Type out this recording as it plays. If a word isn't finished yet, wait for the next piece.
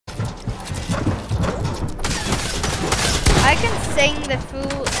sing the full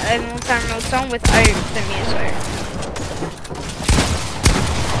Long Time Road song without the music.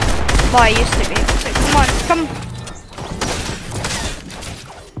 Well, I used to be able to. Come on, come.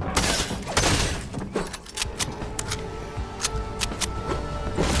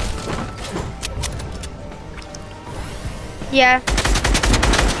 Yeah.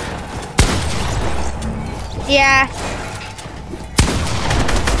 Yeah.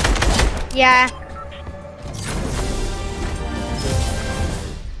 Yeah.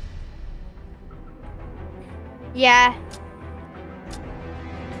 Yeah.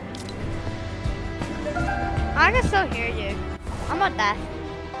 I can still hear you. I'm not deaf.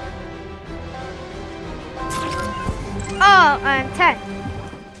 Oh, I'm 10.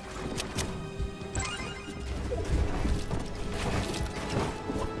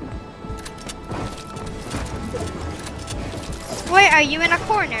 Wait, are you in a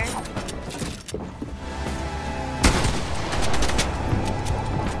corner?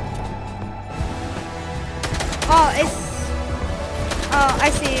 Oh, it's... Oh, I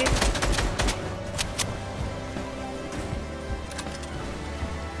see you.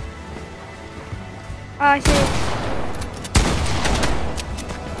 Oh, I see you.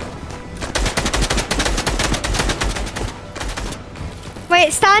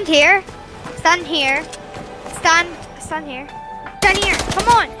 Wait, stand here. Stand here. Stand here. Stand here. Come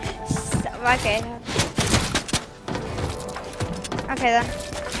on. Okay. Okay then.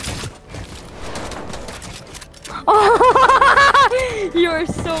 Oh, you are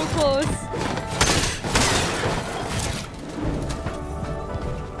so close.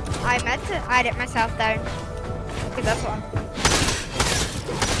 I meant to edit myself down. Okay, that's one.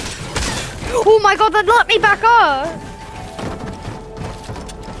 Oh my god, that let me back up.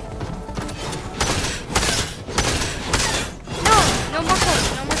 No more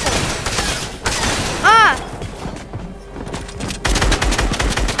codes, no more codes. Ah!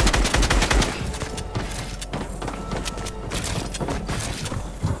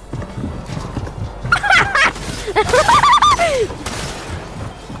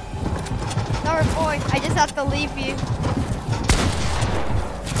 Number 4, I just have to leave you.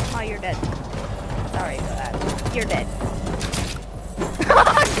 Oh, you're dead. Sorry for that. You're dead.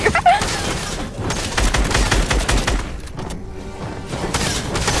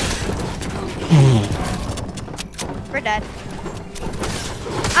 We're dead.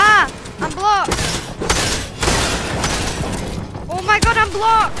 Ah! I'm blocked! Oh my god, I'm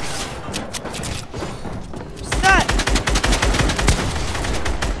blocked! Stuck!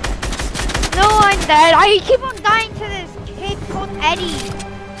 No, I'm dead. I keep on dying to this kid called Eddie.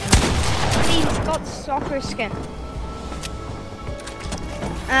 He's got soccer skin.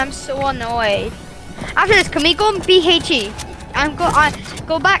 I'm so annoyed. After this, can we go and BHE? I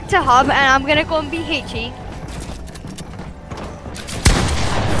go back to hub and I'm gonna go and BHE.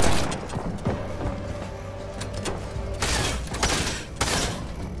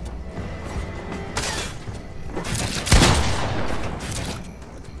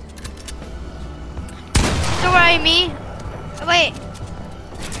 Don't worry, me. Wait.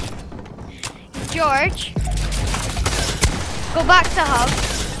 George. Go back to hub.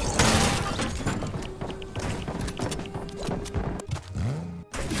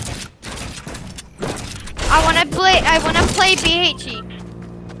 I wanna play BHE.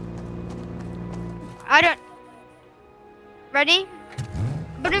 I don't. Ready?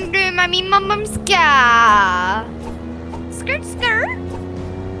 Boom boom, I mean mum ska. Skirt skirt.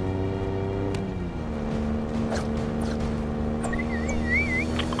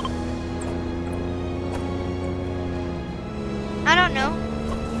 I don't know.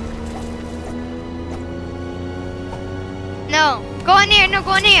 No, go in here. No,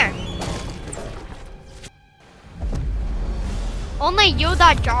 go in here. Only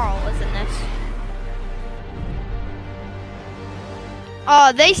Yoda Jarl is in this.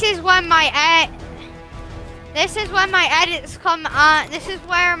 Oh, this is when my edits come on. This is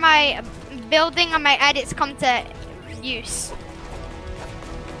where my building and my edits come to use.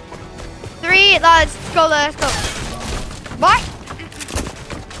 3, let's go. What?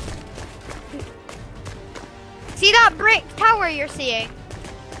 See that brick tower you're seeing?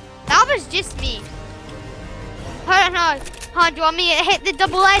 That was just me. Hold on. Do you want me to hit the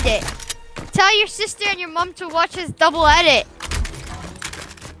double edit? Tell your sister and your mom to watch this double edit.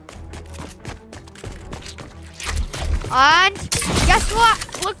 And guess what?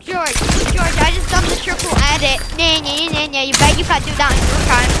 Look, George, I just done the triple edit. Nah. You bet you can't do that in your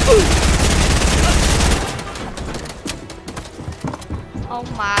time. Oh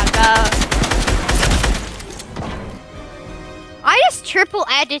my god. I just triple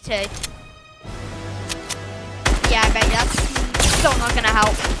edited. Yeah, I bet that's still not gonna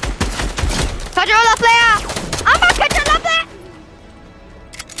help. Control the player! I'm a control the player!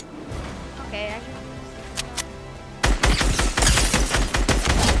 Okay,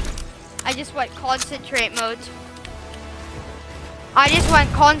 I just went concentrate mode. I just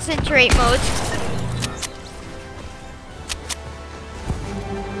went concentrate mode.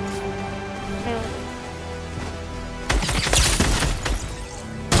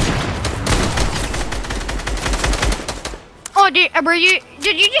 Oh, did you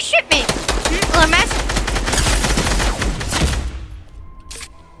just shoot me? Lemons?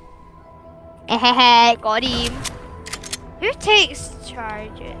 Got him. Who takes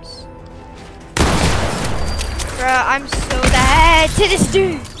charges? Bruh, I'm so dead to this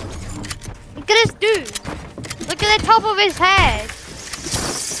dude. Look at this dude. Look at the top of his head.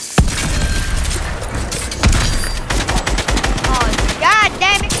 Oh, god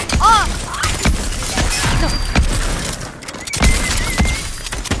damn it. Oh.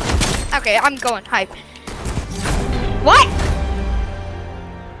 Okay, I'm going hype. What?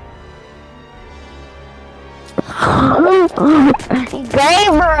 Great,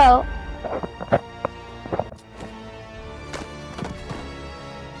 bro.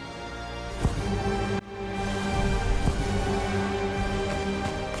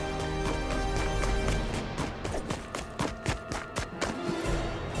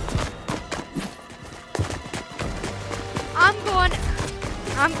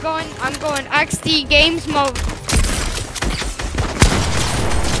 I'm going XD games mode.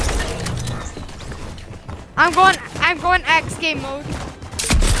 I'm going X game mode.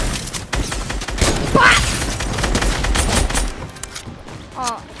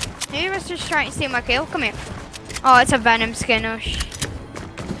 Oh, he was just trying to steal my kill. Come here. Oh, it's a Venom skin. Oh,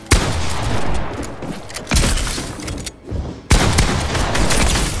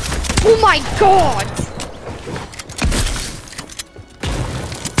 oh my god!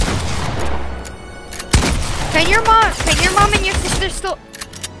 Can your mom and your sister still?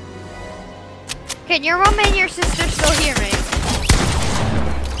 Can your mom and your sister still hear me?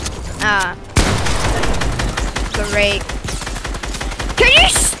 Ah, great. Can you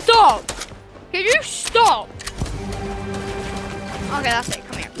stop? Can you stop? Okay, that's it.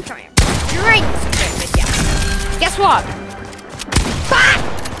 Come here. Come here. You're right. Good, yeah. Guess what? Back!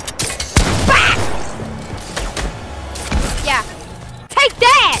 Back! Yeah. Take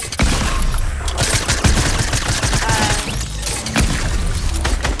that!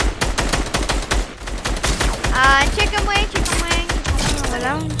 Chicken wing,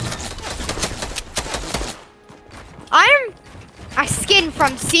 hello. I'm a skin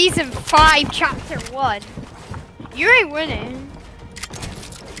from season 5, chapter 1. You ain't winning.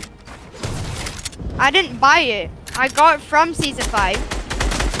 I didn't buy it. I got it from season 5.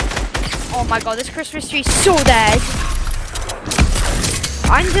 Oh my god, this Christmas tree is so dead.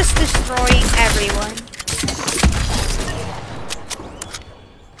 I'm just destroying everyone.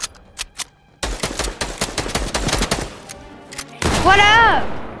 What up?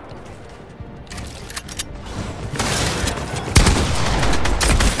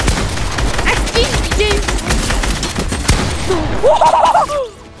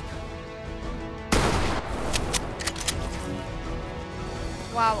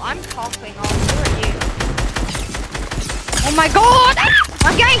 Wow, I'm coughing all over you. Oh my god! Ah!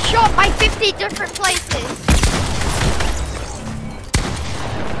 I'm getting shot by 50 different places.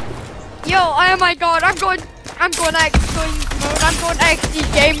 Yo, oh my god, I'm going X games mode. I'm going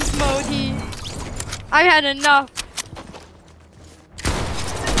XD games mode. I had enough.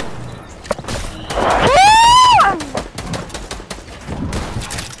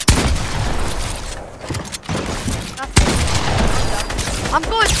 I'm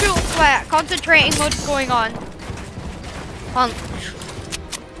going full sweat. Concentrating mode's going on.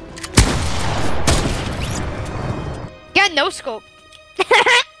 Get no scope.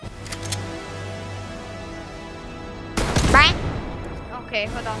 Okay,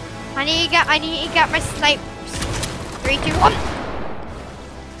 hold on. I need to get my snipes. 3, 2, 1.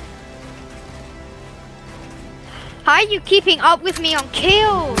 How are you keeping up with me on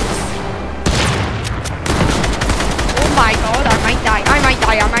kills? Oh my god, I might die.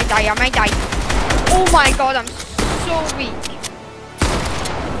 Oh my god, I'm so weak.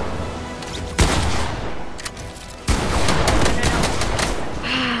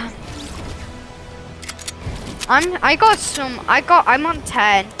 I'm on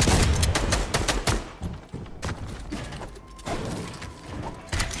 10.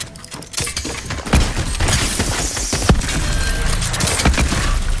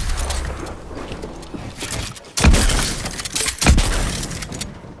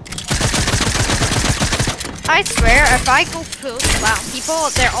 I swear, if I go full sweat on people,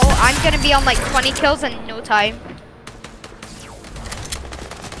 I'm gonna be on like 20 kills in no time.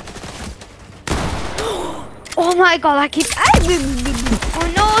 Oh my god, I keep.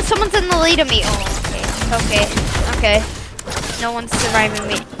 Oh no, someone's in the lead of me. Oh, okay. No one's surviving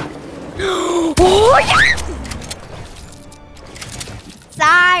me. Oh yeah!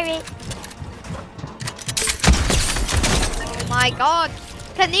 Sorry. Oh my god.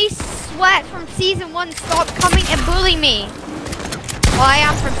 Can these sweat from season 1 stop coming and bullying me? Well, I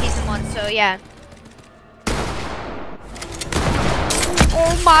am from season 1, so yeah.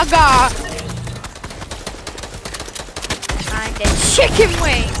 Oh my god. And the chicken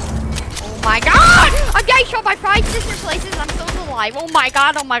wing. Oh my god! I'm getting shot by 5 different places. I'm still alive. Oh my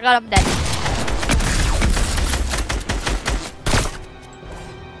god, I'm dead.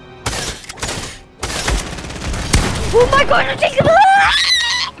 Oh my god, I'm taking the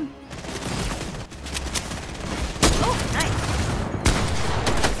Oh, nice.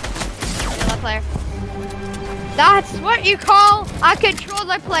 Kill a player. That's what you call a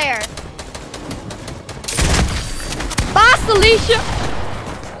controller player. Fast, Alicia!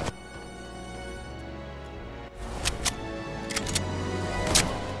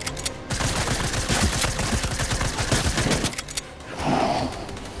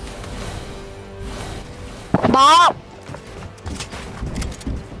 Bob!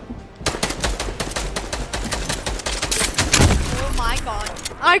 Oh my god.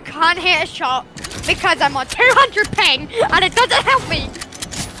 I can't hit a shot because I'm on 200 ping and it doesn't help me.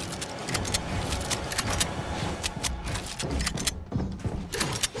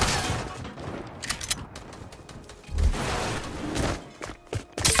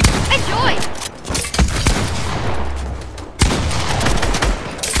 Enjoy!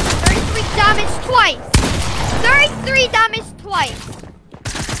 33 damage twice! 33 damage twice!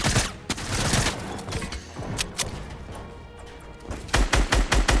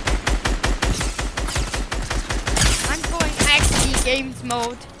 I'm going XD games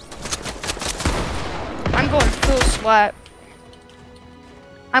mode. I'm going full sweat.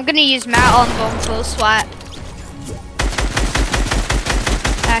 I'm gonna use metal and going full sweat.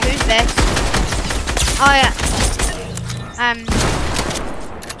 Who's this? Oh yeah.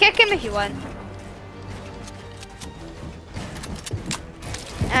 Kick him if you want.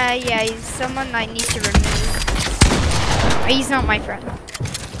 Yeah, he's someone I need to remove. He's not my friend.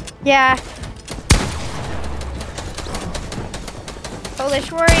 Yeah.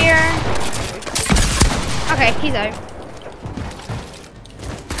 Polish warrior. Okay, he's out.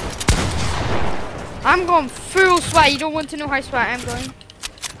 I'm going full sweat. You don't want to know how sweat I'm going.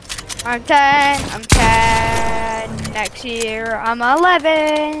 I'm 10. I'm 10. Next year, I'm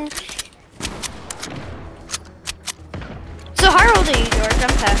 11. So how old are you, George?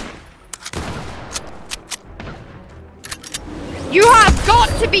 I'm 10. You have got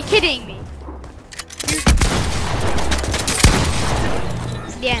to be kidding me.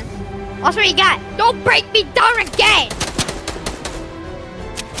 Yeah. That's what you got. Don't break me down again.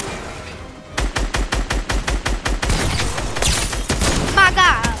 My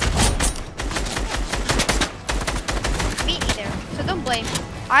God. Me either. So don't blame me.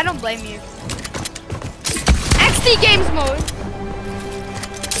 I don't blame you. XD games mode.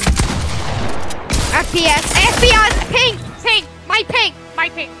 FPS. FPS. Ping. Ping. My ping. My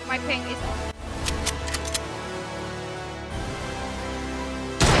ping. My ping is.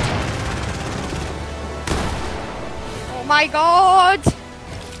 Oh my God.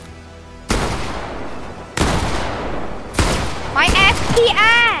 My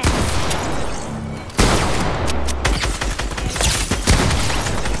FPS.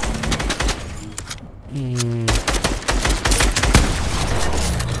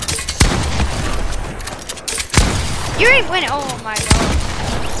 You ain't winning. Oh my God.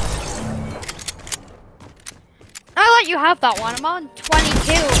 I let you have that one. I'm on 20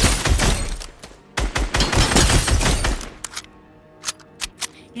 kills.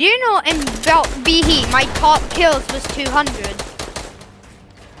 You know in Belt B Heat, my top kills was 200.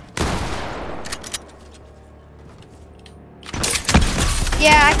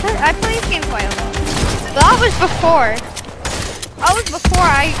 Yeah, I play this game quite a lot. But that was before. That was before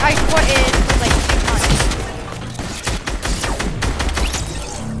I quitted for like 2 months.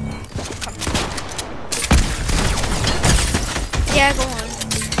 Yeah, go on.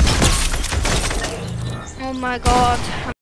 Oh my God.